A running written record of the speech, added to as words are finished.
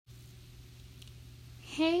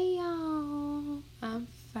Hey y'all, I'm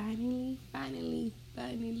finally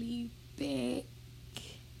back.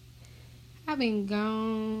 I've been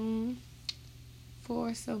gone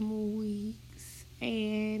for some weeks,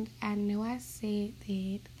 and I know I said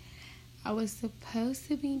that I was supposed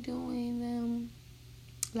to be doing them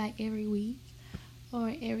like every week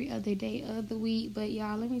or every other day of the week, but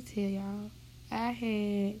y'all, let me tell y'all, I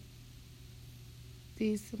had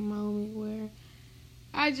this moment where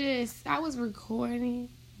I was recording,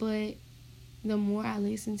 but the more I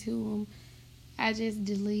listened to them, I just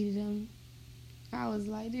deleted them. I was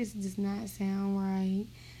like, this does not sound right.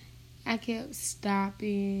 I kept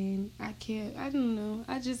stopping. I don't know.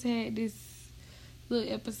 I just had this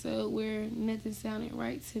little episode where nothing sounded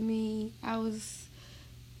right to me. I was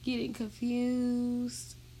getting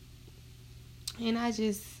confused. And I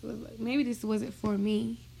just was like, maybe this wasn't for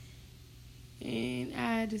me. And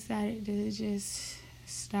I decided to just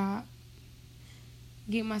stop,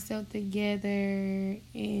 get myself together,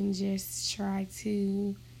 and just try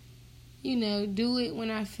to, do it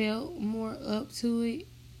when I felt more up to it.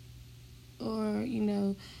 Or,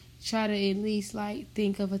 try to at least,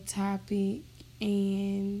 think of a topic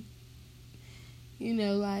and,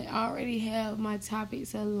 I already have my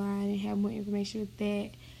topics aligned and have more information with that.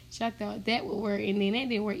 So I thought that would work. And then that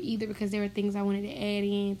didn't work either because there were things I wanted to add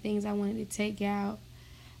in, things I wanted to take out.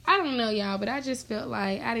 I don't know, y'all, but I just felt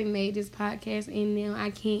like I didn't make this podcast and now I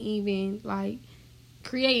can't even,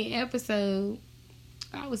 create an episode.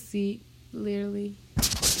 I was sick, literally.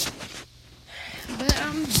 But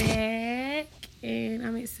I'm back and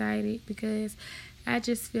I'm excited because I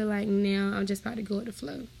just feel like now I'm just about to go with the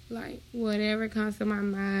flow. Like, whatever comes to my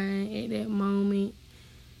mind at that moment,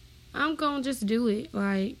 I'm going to just do it.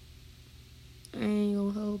 Like, I ain't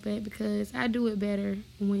going to hold back because I do it better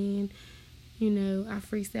when, I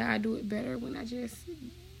freestyle. I do it better when I just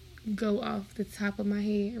go off the top of my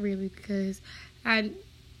head, really, because I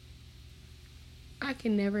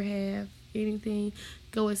can never have anything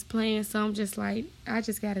go as planned. So I'm just like, I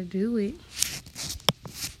just got to do it.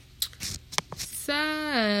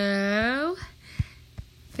 So,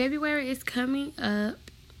 February is coming up,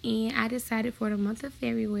 and I decided for the month of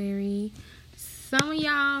February, some of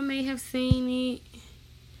y'all may have seen it,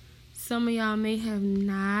 some of y'all may have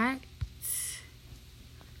not.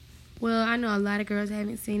 Well, I know a lot of girls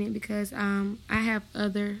haven't seen it because I have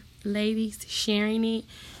other ladies sharing it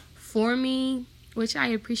for me, which I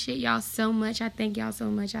appreciate y'all so much. I thank y'all so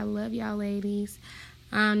much. I love y'all ladies.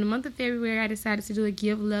 The month of February, I decided to do a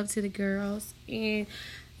Give Love to the Girls, and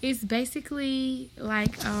it's basically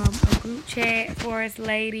like a group chat for us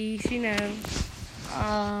ladies,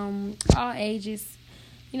 all ages,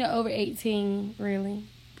 over 18, really,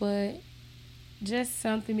 but just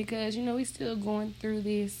something because, we still going through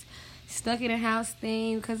this stuck in a house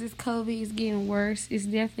thing because this COVID is getting worse. It's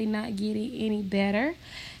definitely not getting any better.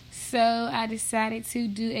 So I decided to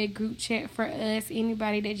do a group chat for us,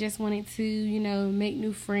 anybody that just wanted to, make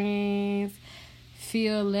new friends,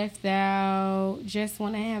 feel left out, just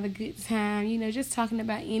want to have a good time, just talking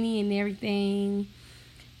about any and everything.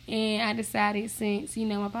 And I decided since,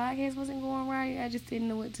 my podcast wasn't going right, I just didn't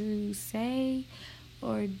know what to say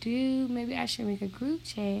or do. Maybe I should make a group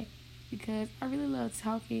chat because I really love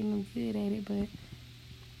talking. I'm good at it, but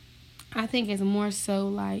I think it's more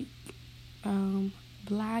so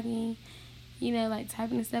blogging,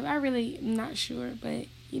 typing and stuff. I really am not sure, but,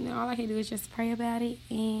 all I can do is just pray about it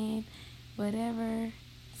and whatever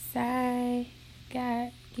side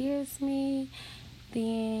God gives me,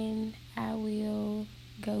 then I will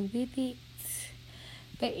go with it.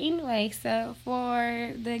 But anyway, so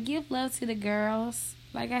for the Give Love to the Girls,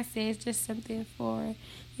 like I said, it's just something for,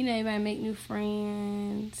 everybody make new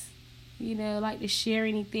friends, to share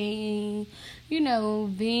anything,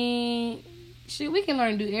 vent. Shit, we can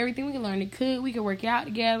learn to do everything. We can learn to cook. We can work out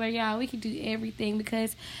together, y'all. We can do everything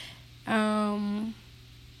because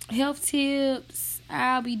health tips,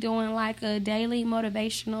 I'll be doing a daily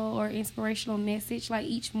motivational or inspirational message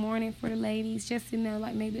each morning for the ladies just to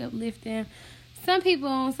maybe uplift them. Some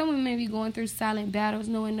women may be going through silent battles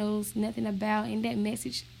no one knows nothing about, and that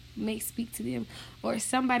message may speak to them. Or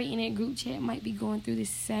somebody in that group chat might be going through the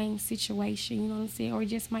same situation, you know what I'm saying? Or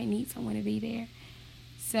just might need someone to be there.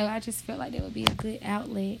 So I just felt like that would be a good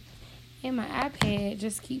outlet. And my iPad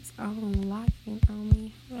just keeps on locking on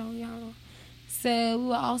me. Well, y'all. So we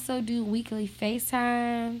will also do weekly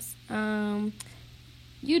FaceTimes.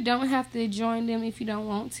 You don't have to join them if you don't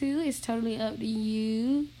want to. It's totally up to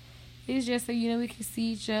you. It's just so we can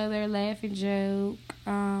see each other, laugh and joke.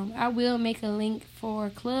 I will make a link for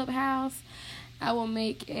Clubhouse. I will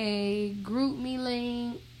make a group me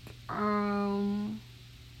link.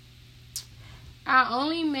 I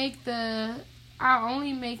only make the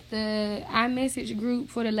iMessage group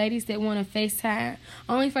for the ladies that want to FaceTime.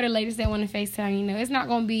 Only for the ladies that want to FaceTime, you know. It's not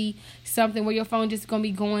going to be something where your phone just going to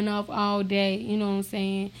be going off all day, you know what I'm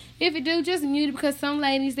saying? If it do, just mute it, because some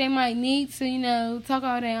ladies, they might need to, you know, talk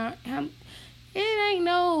all day. It ain't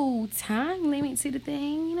no time limit to the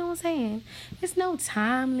thing, you know what I'm saying? It's no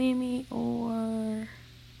time limit or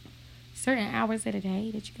certain hours of the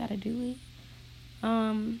day that you got to do it.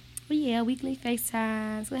 But yeah, weekly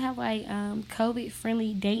FaceTimes. We'll have like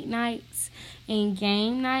COVID-friendly date nights and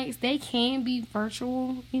game nights. They can be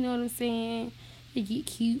virtual, you know what I'm saying? They get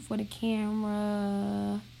cute for the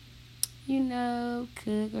camera, you know,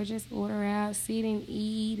 cook or just order out, sit and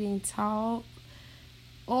eat and talk.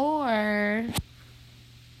 Or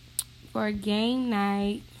for a game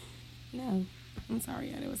night, no, I'm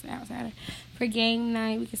sorry, it was an outsider. For game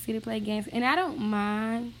night, we can sit and play games. And I don't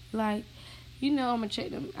mind, like, you know, I'm going to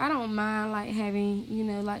check them. I don't mind, like, having, you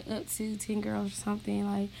know, like, up to 10 girls or something.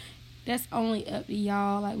 Like, that's only up to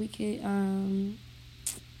y'all. Like, we could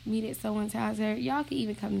meet at someone's house. Or y'all could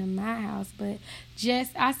even come to my house. But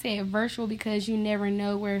I said virtual because you never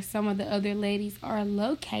know where some of the other ladies are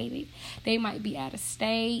located. They might be out of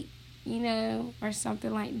state, you know, or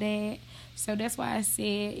something like that. So that's why I said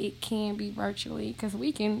it can be virtually. Because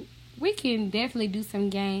we can definitely do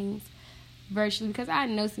some games virtually, because I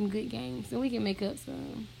know some good games and we can make up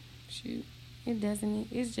some. Shoot,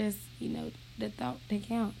 it's just, you know, the thought that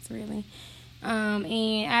counts, really.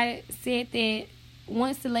 And I said that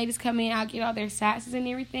once the ladies come in, I'll get all their sizes and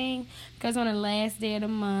everything, because on the last day of the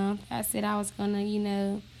month, I said I was gonna, you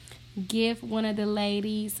know, give one of the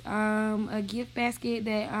ladies a gift basket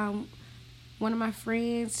that one of my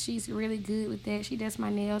friends, she's really good with that. She does my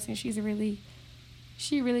nails, and she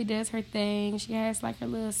really does her thing. She has like her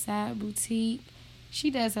little side boutique. She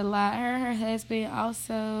does a lot. Her and her husband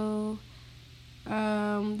also,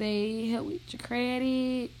 they help with your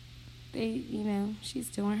credit. They, you know, she's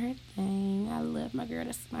doing her thing. I love my girl.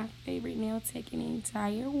 That's my favorite nail tech in the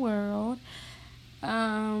entire world. But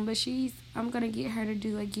I'm going to get her to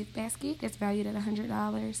do a gift basket that's valued at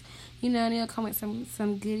 $100. You know, and it'll come with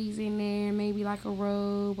some goodies in there, maybe like a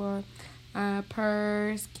robe or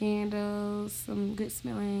purse, candles, some good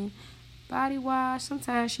smelling body wash.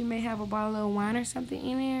 Sometimes she may have a bottle of wine or something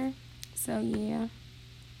in there. So yeah,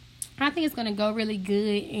 I think it's gonna go really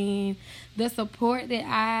good, and the support that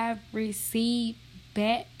I've received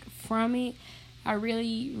back from it, I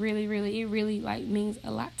really like means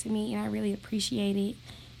a lot to me, and I really appreciate it.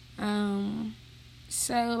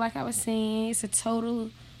 So like I was saying, it's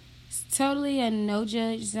totally a no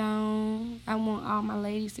judge zone. I want all my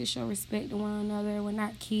ladies to show respect to one another. We're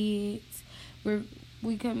not kids. We're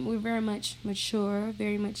very much mature,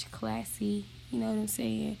 very much classy. You know what I'm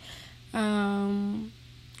saying?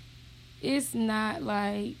 It's not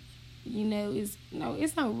like, you know, it's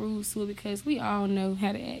no rules to it, because we all know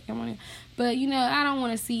how to act. But you know, I don't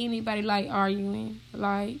want to see anybody like arguing.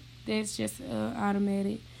 Like, that's just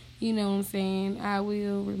automatic. You know what I'm saying? I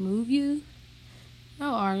will remove you.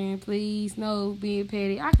 No arguing, please. No being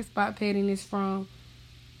petty. I can spot pettiness from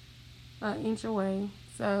an inch away.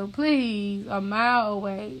 So please, a mile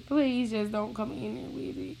away, please just don't come in there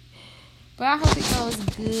with it. But I hope it goes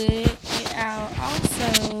good. And I'll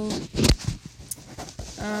also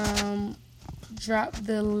drop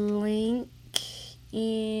the link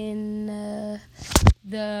in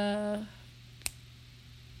the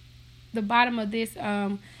bottom of this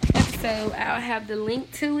episode. I'll have the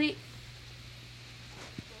link to it.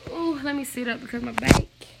 Ooh, let me sit up because my back,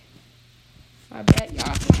 y'all feel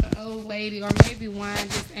like an old lady, or maybe wine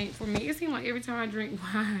just ain't for me. It seems like every time I drink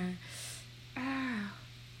wine,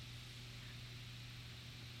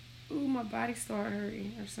 ooh, my body start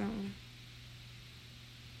hurting or something.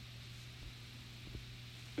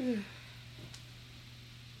 Ugh.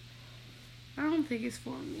 I don't think it's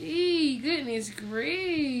for me. Goodness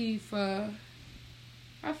grief. I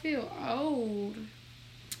feel old.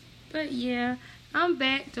 But yeah, I'm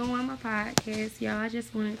back doing my podcast, y'all. I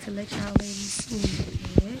just wanted to let y'all ladies know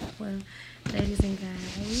that. Well, ladies and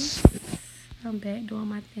guys, I'm back doing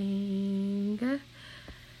my thing.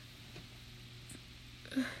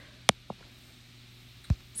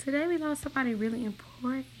 Today we lost somebody really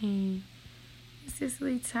important.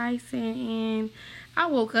 Cicely Tyson, and I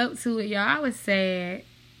woke up to it, y'all. I was sad.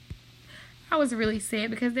 I was really sad,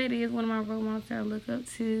 because that is one of my role models that I look up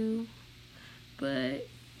to. But,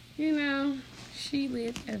 you know, she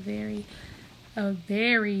lived a very,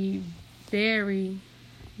 very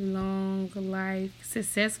long life,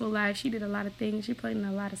 successful life. She did a lot of things. She played in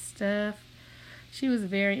a lot of stuff. She was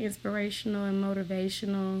very inspirational and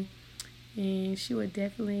motivational. And she would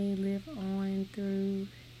definitely live on through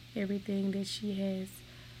everything that she has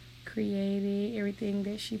created, everything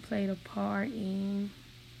that she played a part in.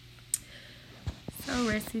 So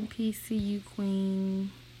rest in peace to you,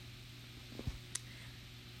 Queen.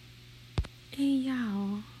 And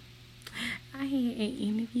y'all, I had an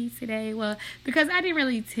interview today. Well, because I didn't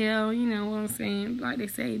really tell, you know what I'm saying? Like they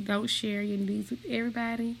say, don't share your news with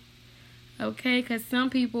everybody. Okay? Because some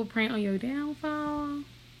people prey on your downfall.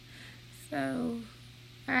 So,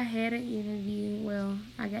 I had an interview. Well,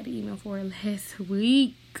 I got the email for it last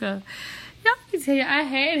week. Y'all can tell you, I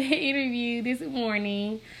had an interview this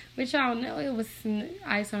morning. But y'all know it was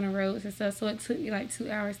ice on the roads and stuff. So, it took me like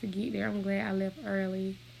 2 hours to get there. I'm glad I left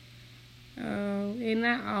early. And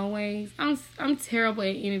not always. I'm terrible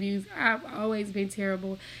at interviews. I've always been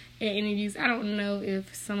terrible at interviews. I don't know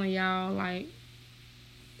if some of y'all, like,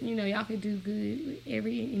 you know, y'all could do good with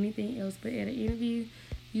anything else. But at an interview,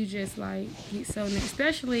 you just, like, get so nervous.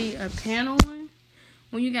 Especially a panel one.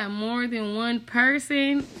 When you got more than one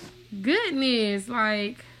person. Goodness.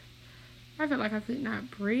 Like, I felt like I could not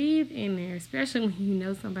breathe in there. Especially when you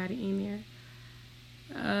know somebody in there.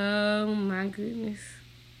 Oh, my goodness.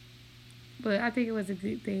 But I think it was a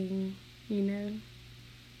good thing, you know,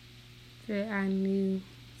 that I knew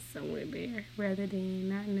someone there rather than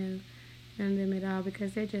not know none of them at all,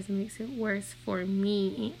 because that just makes it worse for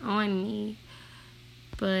me and on me.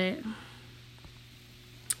 But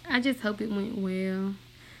I just hope it went well.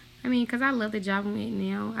 I mean, because I love the job I'm at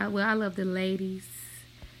now. I love the ladies.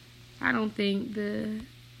 I don't think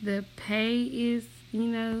the pay is, you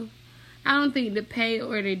know, I don't think the pay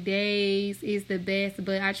or the days is the best,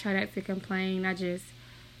 but I try not to complain. I just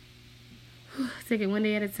take it one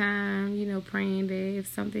day at a time, you know, praying that if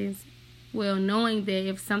something's, well, knowing that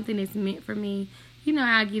if something is meant for me, you know,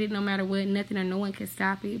 I'll get it no matter what. Nothing or no one can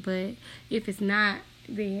stop it. But if it's not,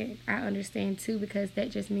 then I understand too, because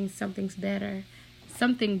that just means something's better.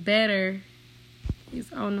 Something better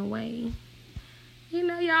is on the way. You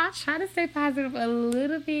know, y'all, try to stay positive a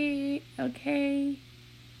little bit, okay?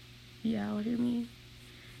 Y'all hear me?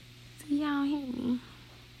 Do y'all hear me?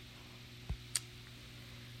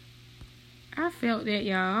 I felt that,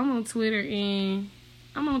 y'all. I'm on Twitter and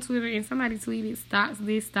somebody tweeted stocks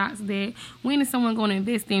this, stocks that. When is someone going to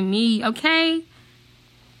invest in me? Okay?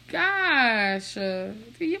 Gosh.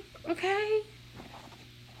 Okay?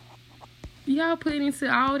 Y'all putting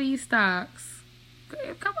into all these stocks.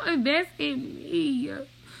 Come on, invest in me.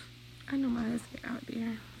 I know my husband out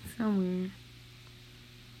there somewhere.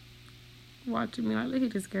 Watching me like, look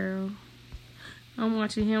at this girl. I'm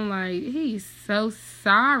watching him like, he's so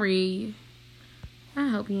sorry. I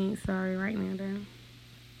hope he ain't sorry right now, though.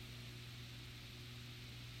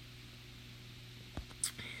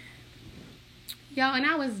 Y'all, and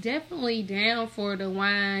I was definitely down for the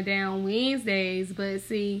Wind Down Wednesdays, but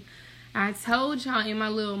see, I told y'all in my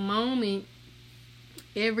little moment,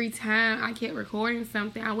 every time I kept recording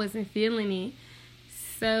something, I wasn't feeling it.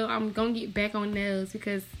 So I'm going to get back on those,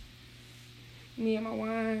 because me and my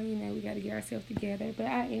wine, you know, we got to get ourselves together. But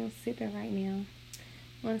I am sipping right now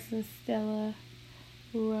on some Stella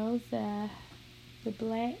Rosa, the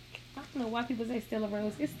black. I don't know why people say Stella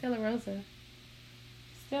Rosa. It's Stella Rosa.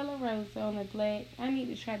 Stella Rosa on the black. I need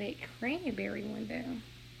to try that cranberry one though.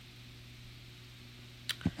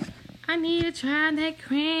 I need to try that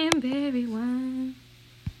cranberry one.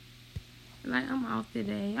 Like, I'm off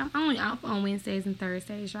today. I'm only off on Wednesdays and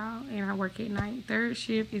Thursdays, y'all. And I work at night. Third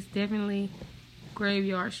shift is definitely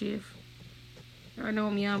graveyard shift. I know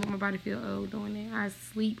I'm young, but my body feel old doing that. I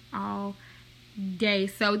sleep all day.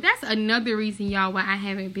 So that's another reason, y'all, why I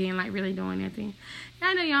haven't been, like, really doing nothing. And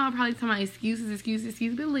I know y'all are probably talking about excuses.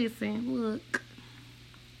 But listen, look.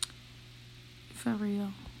 For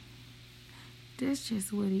real. That's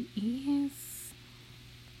just what it is.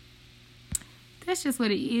 That's just what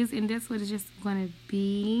it is, and that's what it's just gonna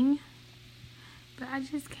be. But I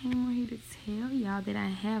just came on here to tell y'all that I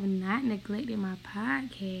have not neglected my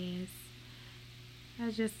podcast. I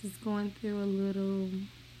just was going through a little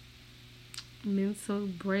mental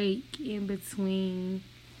break in between,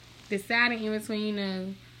 deciding in between, you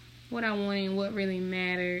know, what I wanted and what really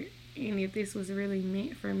mattered, and if this was really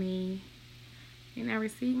meant for me. And I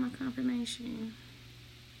received my confirmation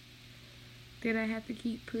that I have to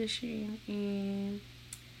keep pushing and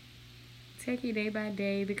take it day by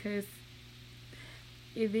day, because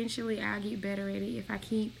eventually I'll get better at it if I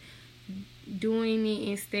keep doing it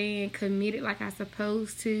and staying committed like I'm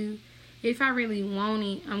supposed to. If I really want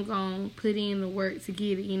it, I'm going to put in the work to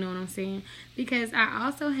get it, you know what I'm saying? Because I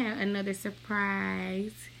also have another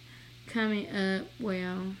surprise coming up.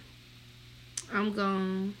 Well, I'm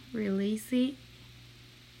going to release it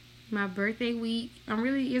my birthday week.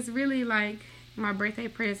 It's really like my birthday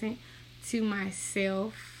present to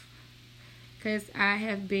myself, because I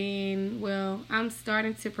have been, I'm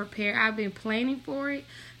starting to prepare. I've been planning for it,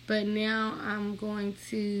 but now I'm going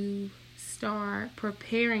to start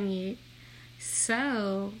preparing it.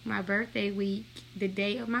 So my birthday week, the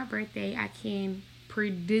day of my birthday, I can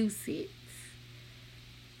produce it.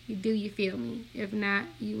 You feel me? If not,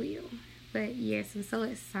 you will. But yes, I'm so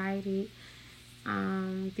excited.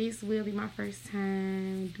 This will be my first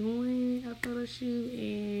time doing a photo shoot,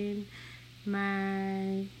 and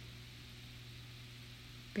my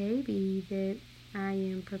baby that I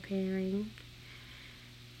am preparing.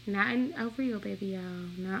 Not a real baby, y'all.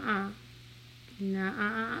 Nuh-uh.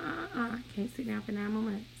 Can't sit down for 9 more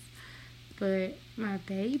months. But my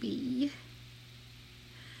baby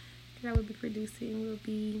that I will be producing will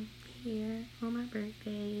be here on my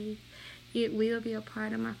birthday. It will be a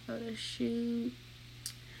part of my photo shoot.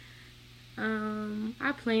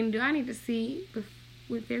 I need to see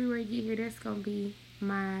with February get here, that's gonna be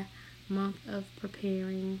my month of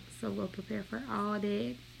preparing. So we'll prepare for all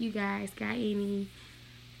that. You guys got any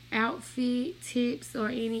outfit tips or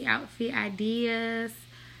any outfit ideas,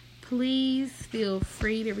 please feel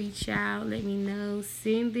free to reach out. Let me know.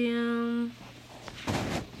 Send them,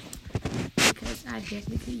 because I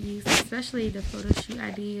definitely could use, especially the photo shoot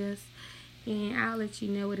ideas, and I'll let you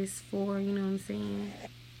know what it's for. You know what I'm saying?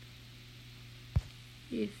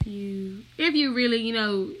 If you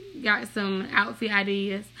really, got some outfit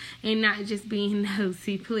ideas and not just being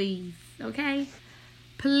nosy, please, okay?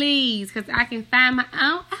 Please, because I can find my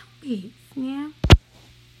own outfits, yeah?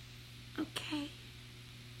 Okay.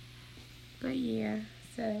 But yeah,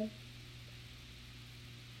 so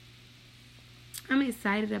I'm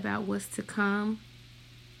excited about what's to come.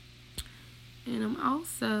 And I'm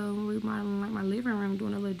also remodeling like my living room,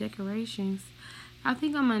 doing a little decorations. I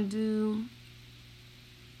think I'm going to do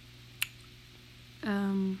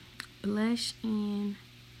blush and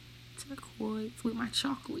turquoise with my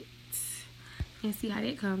chocolate. And see how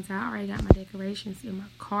that comes out. I already got my decorations in my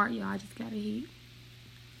cart, y'all. I just gotta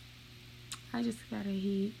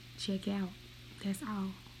hit check out. That's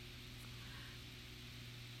all.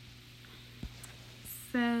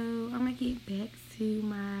 So I'm gonna get back to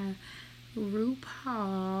my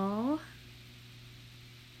RuPaul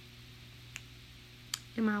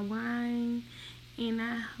and my wine, and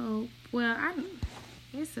I hope.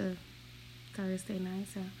 It's a Thursday night,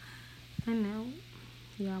 so I know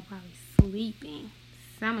y'all probably sleeping.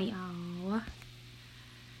 Some of y'all.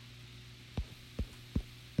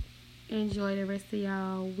 Enjoy the rest of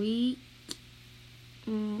y'all week.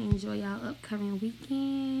 Enjoy y'all upcoming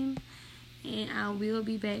weekend. And I will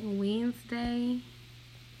be back Wednesday.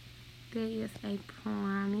 That is a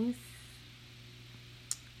promise.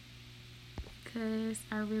 Because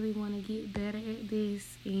I really want to get better at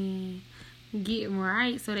this and get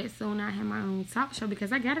right, so that soon I have my own talk show,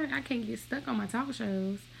 because I can't get stuck on my talk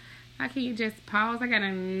shows. I can't just pause. I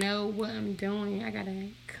gotta know what I'm doing. I gotta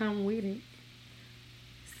come with it.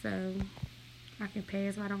 So I can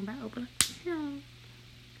pass right on by Oprah.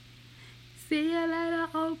 See you later,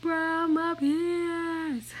 Oprah. I'm up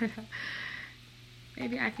here.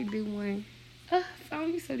 Maybe I could do one.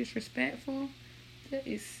 Phone, you so disrespectful. That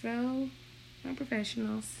is so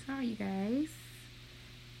unprofessional. Sorry, you guys.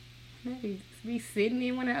 Maybe be sitting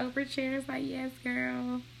in one of Oprah chairs like, yes,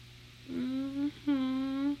 girl. It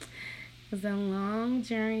was a long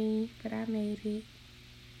journey, but I made it.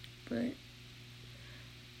 But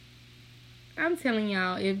I'm telling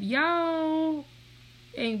y'all, if y'all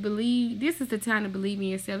ain't believe, this is the time to believe in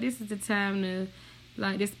yourself. This is the time to,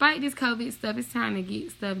 like, despite this COVID stuff, it's time to get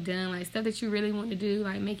stuff done. Like, stuff that you really want to do,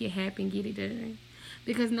 like, make it happen, get it done.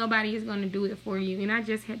 Because nobody is going to do it for you. And I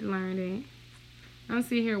just had to learn that. I'm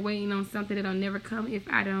sitting here waiting on something that'll never come if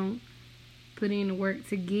I don't put in the work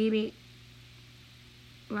to get it.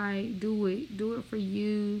 Like, do it. Do it for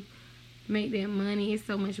you. Make that money. It's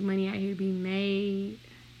so much money out here to be made.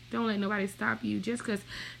 Don't let nobody stop you. Just because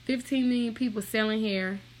 15 million people selling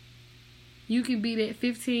hair, you can be that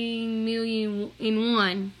 15 million in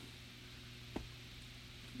one.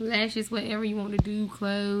 Lashes, whatever you want to do.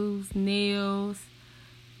 Clothes, nails.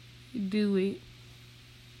 Do it.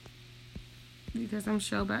 Because I'm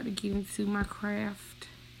sure about to get into my craft.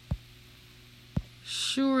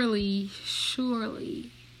 Surely.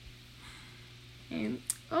 And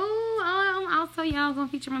also y'all gonna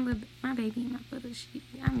feature my baby in my photo shoot.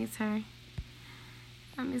 I miss her.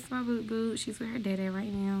 I miss my boo. She's with her daddy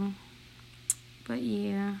right now. But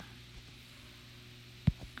yeah,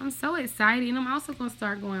 I'm so excited, and I'm also gonna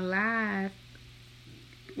start going live.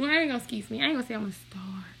 Well, I ain't gonna say I'm a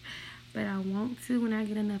star. but I want to when I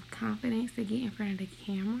get enough confidence to get in front of the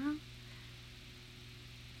camera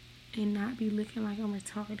and not be looking like I'm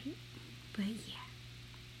retarded. But yeah,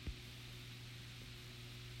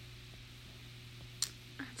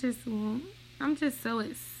 I'm just so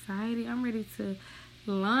excited. I'm ready to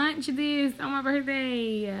launch this on my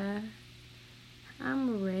birthday.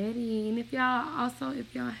 I'm ready. And if y'all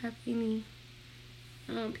have any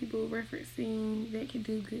people referencing that can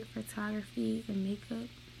do good photography and makeup,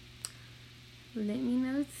 let me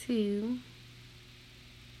know too.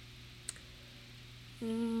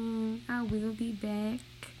 And I will be back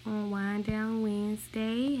on Wine Down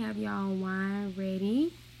Wednesday. Have y'all wine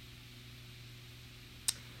ready,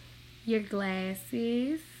 your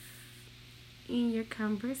glasses, and your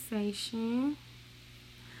conversation.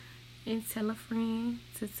 And tell a friend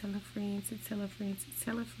to tell a friend to tell a friend to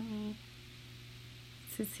tell a friend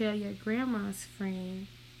to tell your grandma's friend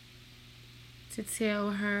to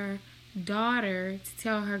tell her daughter to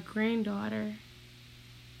tell her granddaughter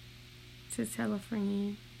to tell a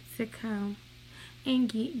friend to come and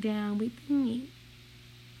get down with me.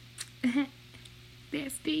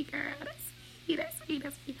 That's the girl. That's sweet.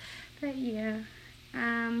 But yeah.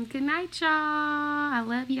 Good night, y'all. I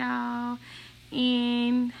love y'all.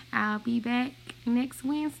 And I'll be back next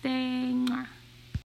Wednesday. Mwah.